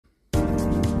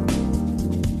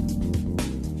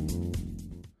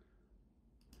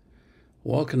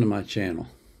Welcome to my channel.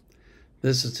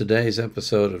 This is today's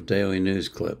episode of Daily News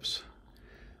Clips.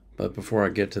 But before I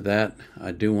get to that,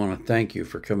 I do want to thank you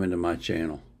for coming to my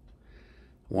channel.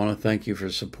 I want to thank you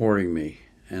for supporting me,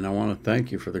 and I want to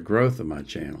thank you for the growth of my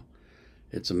channel.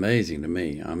 It's amazing to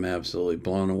me. I'm absolutely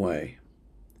blown away.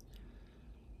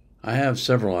 I have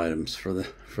several items for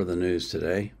the news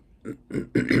today.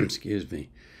 Excuse me.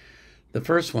 The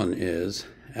first one is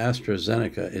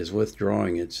AstraZeneca is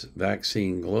withdrawing its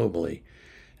vaccine globally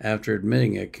after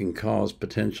admitting it can cause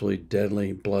potentially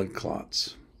deadly blood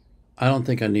clots. I don't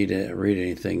think I need to read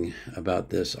anything about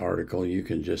this article. You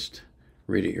can just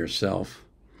read it yourself.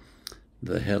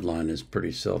 The headline is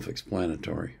pretty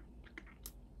self-explanatory.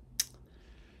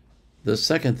 The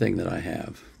second thing that I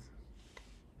have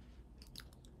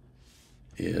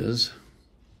is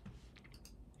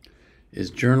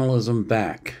journalism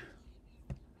back?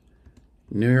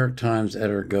 New York Times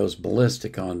editor goes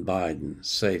ballistic on Biden,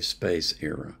 safe space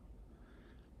era.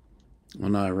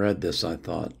 When I read this, I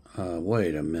thought,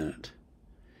 wait a minute.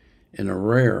 In a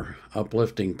rare,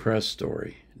 uplifting press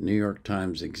story, New York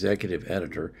Times executive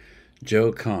editor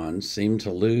Joe Kahn seemed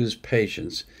to lose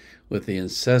patience with the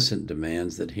incessant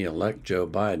demands that he elect Joe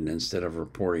Biden instead of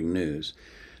reporting news,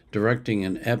 directing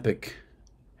an epic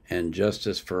and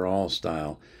justice for all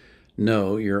style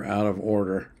 "No, you're out of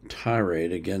order"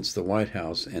 tirade against the White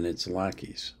House and its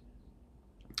lackeys.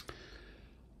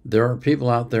 There are people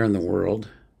out there in the world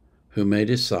who may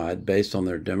decide, based on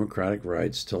their democratic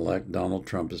rights, to elect Donald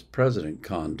Trump as president,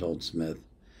 Kahn told Smith.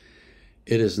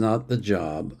 It is not the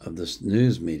job of the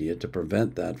news media to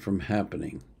prevent that from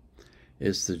happening.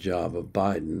 It's the job of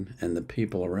Biden and the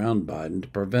people around Biden to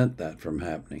prevent that from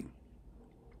happening.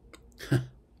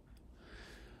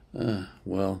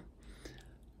 Well,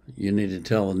 you need to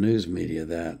tell the news media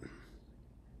that,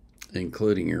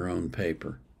 including your own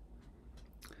paper.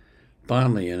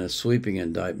 Finally, in a sweeping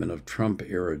indictment of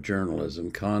Trump-era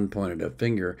journalism, Kahn pointed a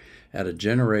finger at a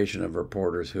generation of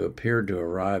reporters who appeared to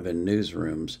arrive in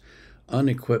newsrooms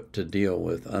unequipped to deal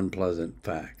with unpleasant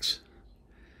facts.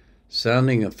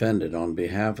 Sounding offended on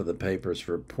behalf of the paper's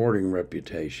reporting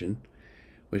reputation,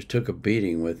 which took a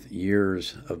beating with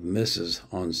years of misses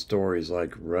on stories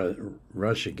like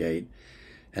Russiagate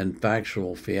and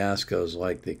factual fiascos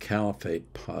like the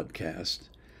Caliphate podcast,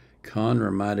 Kahn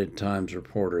reminded Times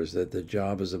reporters that the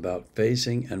job is about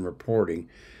facing and reporting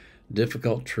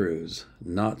difficult truths,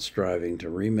 not striving to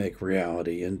remake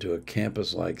reality into a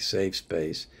campus-like safe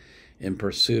space in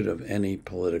pursuit of any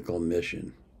political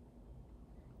mission.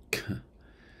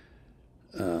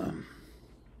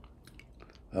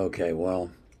 Okay,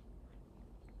 well,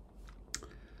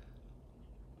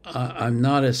 I'm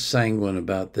not as sanguine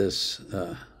about this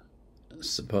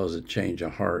supposed change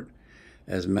of heart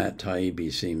as Matt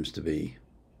Taibbi seems to be.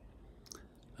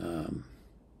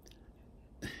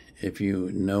 If you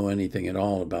know anything at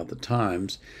all about the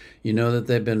Times, you know that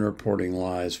they've been reporting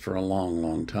lies for a long,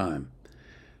 long time.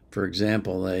 For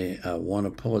example, they won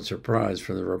a Pulitzer Prize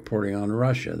for the reporting on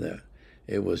Russia, that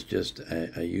it was just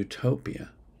a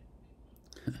utopia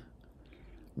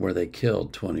where they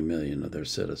killed 20 million of their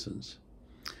citizens.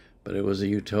 But it was a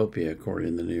utopia,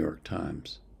 according to the New York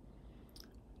Times.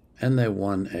 And they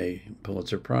won a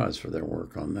Pulitzer Prize for their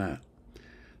work on that.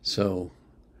 So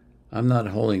I'm not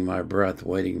holding my breath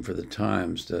waiting for the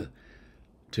Times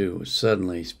to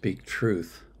suddenly speak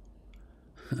truth.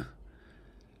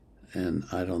 And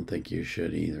I don't think you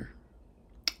should either.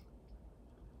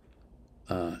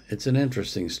 It's an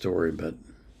interesting story, but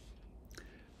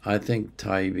I think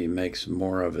Taibbi makes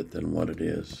more of it than what it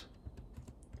is.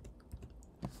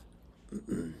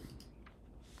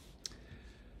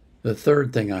 The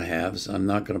third thing I have is, I'm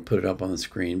not going to put it up on the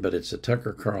screen, but it's a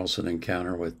Tucker Carlson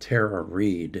encounter with Tara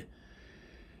Reade.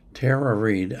 Tara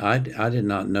Reade, I did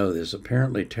not know this.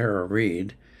 Apparently Tara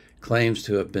Reade claims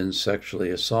to have been sexually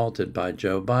assaulted by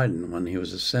Joe Biden when he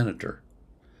was a senator.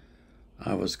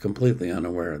 I was completely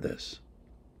unaware of this.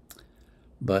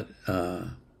 But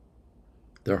the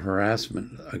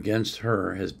harassment against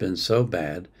her has been so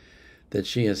bad that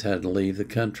she has had to leave the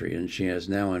country, and she is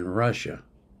now in Russia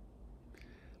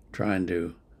trying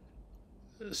to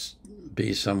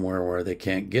be somewhere where they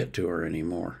can't get to her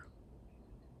anymore.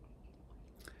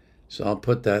 So I'll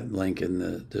put that link in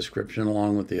the description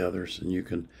along with the others, and you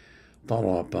can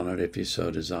follow up on it if you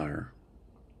so desire.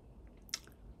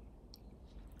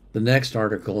 The next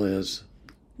article is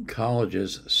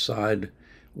colleges side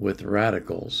with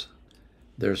radicals,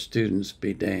 their students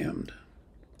be damned.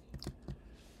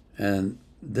 And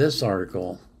this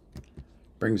article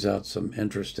brings out some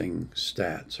interesting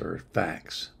stats or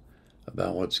facts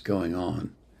about what's going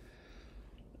on.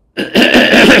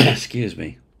 Excuse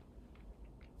me.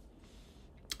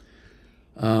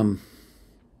 The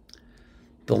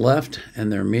left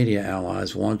and their media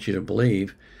allies want you to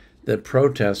believe that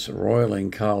protests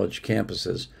roiling college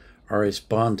campuses are a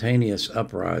spontaneous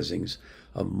uprisings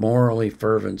of morally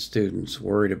fervent students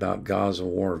worried about Gaza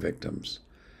war victims.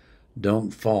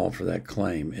 Don't fall for that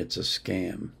claim. It's a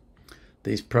scam.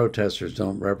 These protesters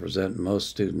don't represent most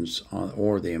students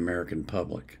or the American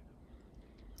public.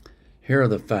 Here are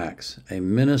the facts. A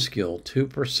minuscule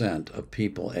 2% of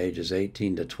people ages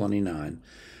 18 to 29,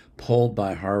 polled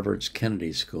by Harvard's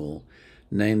Kennedy School,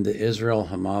 named the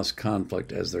Israel-Hamas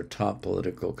conflict as their top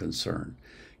political concern,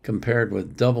 compared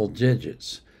with double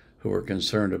digits who were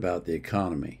concerned about the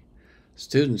economy.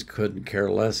 Students couldn't care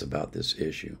less about this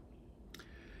issue.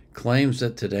 Claims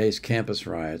that today's campus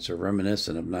riots are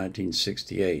reminiscent of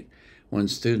 1968, when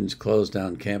students closed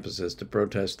down campuses to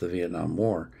protest the Vietnam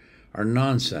War, are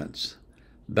nonsense.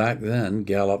 Back then,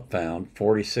 Gallup found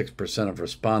 46% of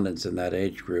respondents in that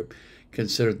age group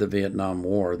considered the Vietnam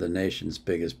War the nation's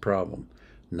biggest problem,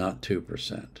 not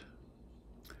 2%.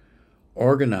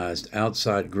 Organized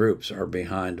outside groups are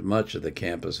behind much of the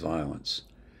campus violence.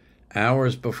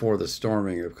 Hours before the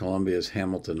storming of Columbia's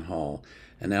Hamilton Hall,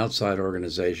 an outside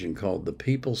organization called the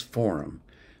People's Forum,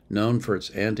 known for its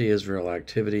anti-Israel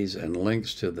activities and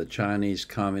links to the Chinese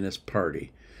Communist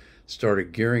Party,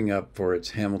 started gearing up for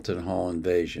its Hamilton Hall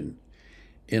invasion.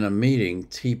 In a meeting,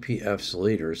 TPF's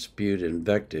leaders spewed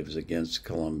invectives against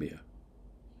Columbia.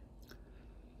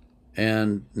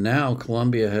 And now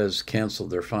Columbia has canceled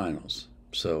their finals.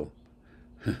 So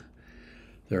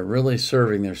they're really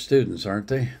serving their students, aren't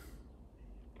they?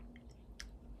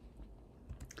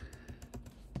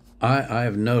 I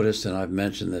have noticed, and I've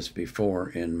mentioned this before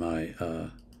in my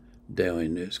daily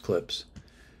news clips,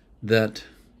 that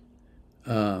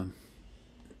the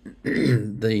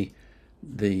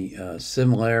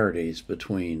similarities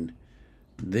between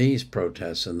these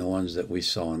protests and the ones that we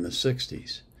saw in the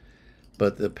 60s.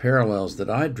 But the parallels that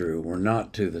I drew were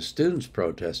not to the students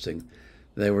protesting,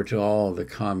 they were to all of the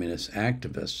communist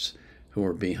activists who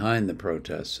were behind the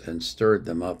protests and stirred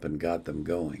them up and got them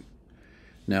going.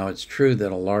 Now, it's true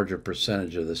that a larger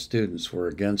percentage of the students were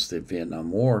against the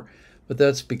Vietnam War, but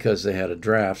that's because they had a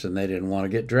draft and they didn't want to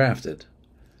get drafted.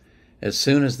 As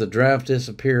soon as the draft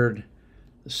disappeared,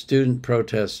 the student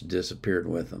protests disappeared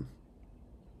with them.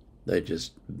 They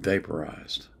just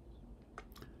vaporized.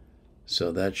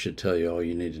 So that should tell you all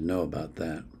you need to know about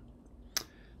that.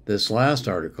 This last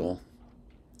article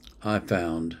I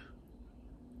found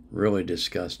really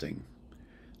disgusting.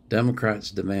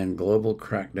 Democrats demand global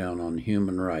crackdown on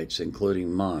human rights,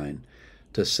 including mine,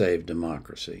 to save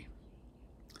democracy.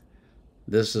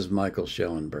 This is Michael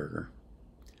Schellenberger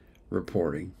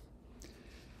reporting.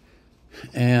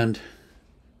 And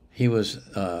he was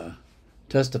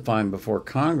testifying before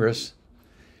Congress,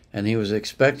 and he was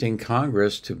expecting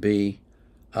Congress to be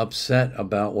upset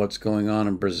about what's going on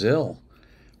in Brazil,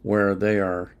 where they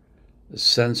are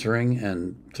censoring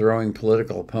and throwing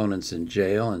political opponents in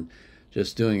jail and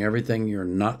just doing everything you're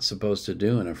not supposed to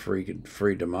do in a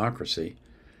free democracy.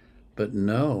 But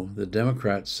no, the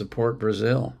Democrats support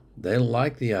Brazil. They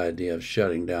like the idea of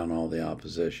shutting down all the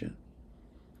opposition.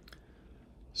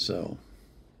 So,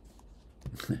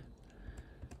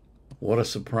 what a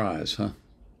surprise, huh?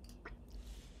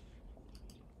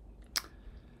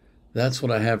 That's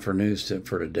what I have for news tip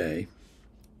for today.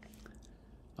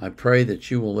 I pray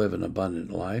that you will live an abundant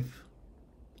life,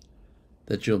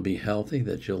 that you'll be healthy,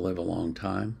 that you'll live a long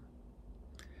time,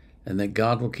 and that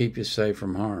God will keep you safe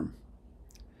from harm.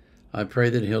 I pray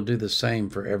that He'll do the same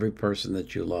for every person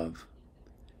that you love.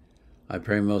 I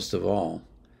pray most of all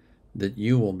that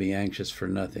you will be anxious for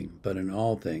nothing, but in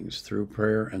all things, through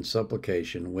prayer and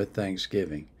supplication with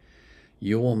thanksgiving,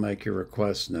 you will make your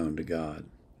requests known to God.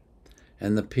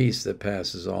 And the peace that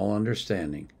passes all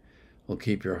understanding will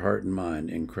keep your heart and mind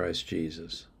in Christ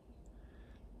Jesus.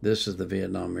 This is the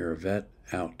Vietnam Era Vet,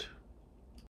 out.